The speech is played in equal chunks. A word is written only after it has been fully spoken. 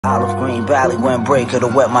Olive Green Valley windbreaker to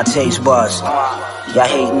wet my taste buds. Y'all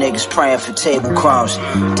hate niggas praying for table crumbs.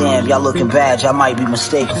 Damn, y'all looking bad, y'all might be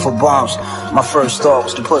mistaken for bums. My first thought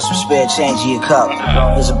was to put some spare change in your cup.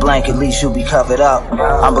 There's a blanket, at least you'll be covered up.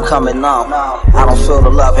 I'm becoming numb, I don't feel the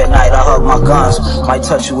love at night, I hug my guns. Might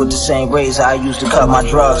touch you with the same razor I used to cut my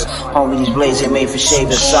drugs. Homie, these blades ain't made for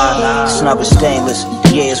shaving, son. Snub is stainless,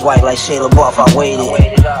 yeah, it's white like Shayla Buff, I waited.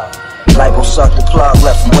 Lipo sucked the plug,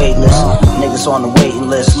 left him weightless. Niggas on the waiting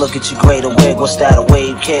list, look at your greater wig, what's that, a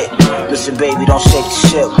wave kit? Listen baby, don't shake the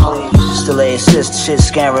ship, still a assist, shit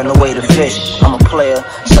scaring away the fish. I'm a player,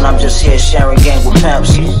 son, I'm just here sharing game with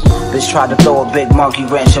pimps. Bitch tried to throw a big monkey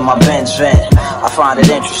wrench in my Benz vent. I find it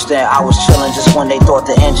interesting, I was chilling just when they thought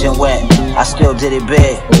the engine went. I still did it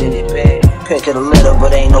big. Pick of the litter,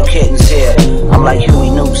 but ain't no kittens here. I'm like Huey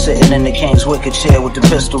Newt sitting in the king's wicker chair with the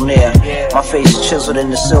pistol near. My face is chiseled in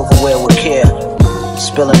the silverware with care.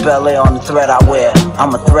 Spilling Bel Air on the thread I wear.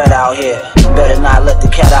 I'm a threat out here. Better not let the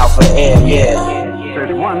cat out for the air, yeah.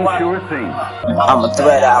 There's one sure thing. I'm a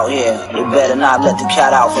threat out here. You better not let the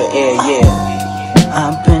cat out for the air, yeah.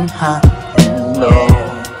 I've been high and low.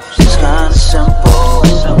 It's kinda simple.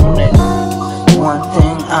 One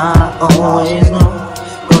thing I always know.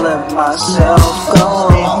 Let myself go.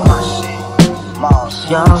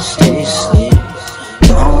 Y'all stay asleep.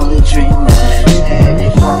 The only dream that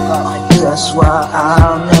that's why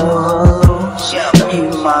I'll never lose.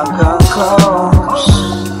 Keep my gun close.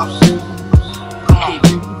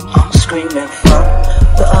 Screaming from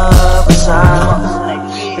the other side.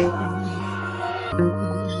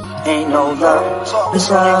 Ain't no love, it's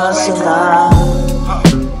us and I.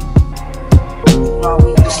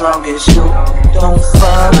 As long as you don't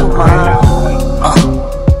fuck with mine,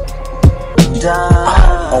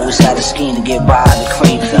 always had a scheme to get by the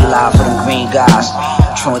cream, feel live for them green guys.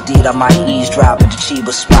 True indeed, I might eavesdrop at the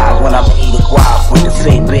Chiba spot when I'm eat a guap with the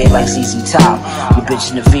fake beard like ZZ Top. Your bitch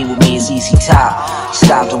in the V with me is easy top.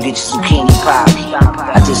 Stop, don't get your zucchini pop.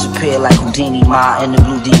 I disappear like Houdini, ma in the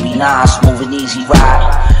blue DB9, smooth and easy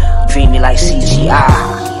ride. Dreamy like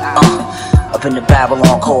CGI. Up in the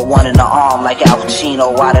Babylon Code, one in the arm like Al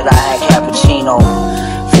Pacino. Why did I have cappuccino?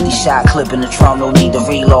 50 shot clip in the drum, no need to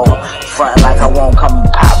reload. Frontin' like I won't come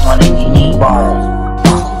and pop one in your knee bone.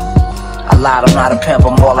 I lied, I'm not a pimp,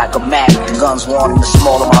 I'm more like a Mac. The guns worn in the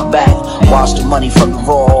small of my back. Wash the money from the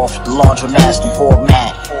raw off the laundromat to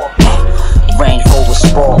format. Range Rover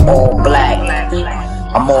Sport, all black.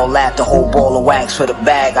 I'm all at the whole ball of wax for the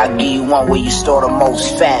bag. I give you one where you store the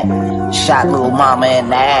most fat. Shot little mama in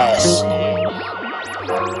the ass.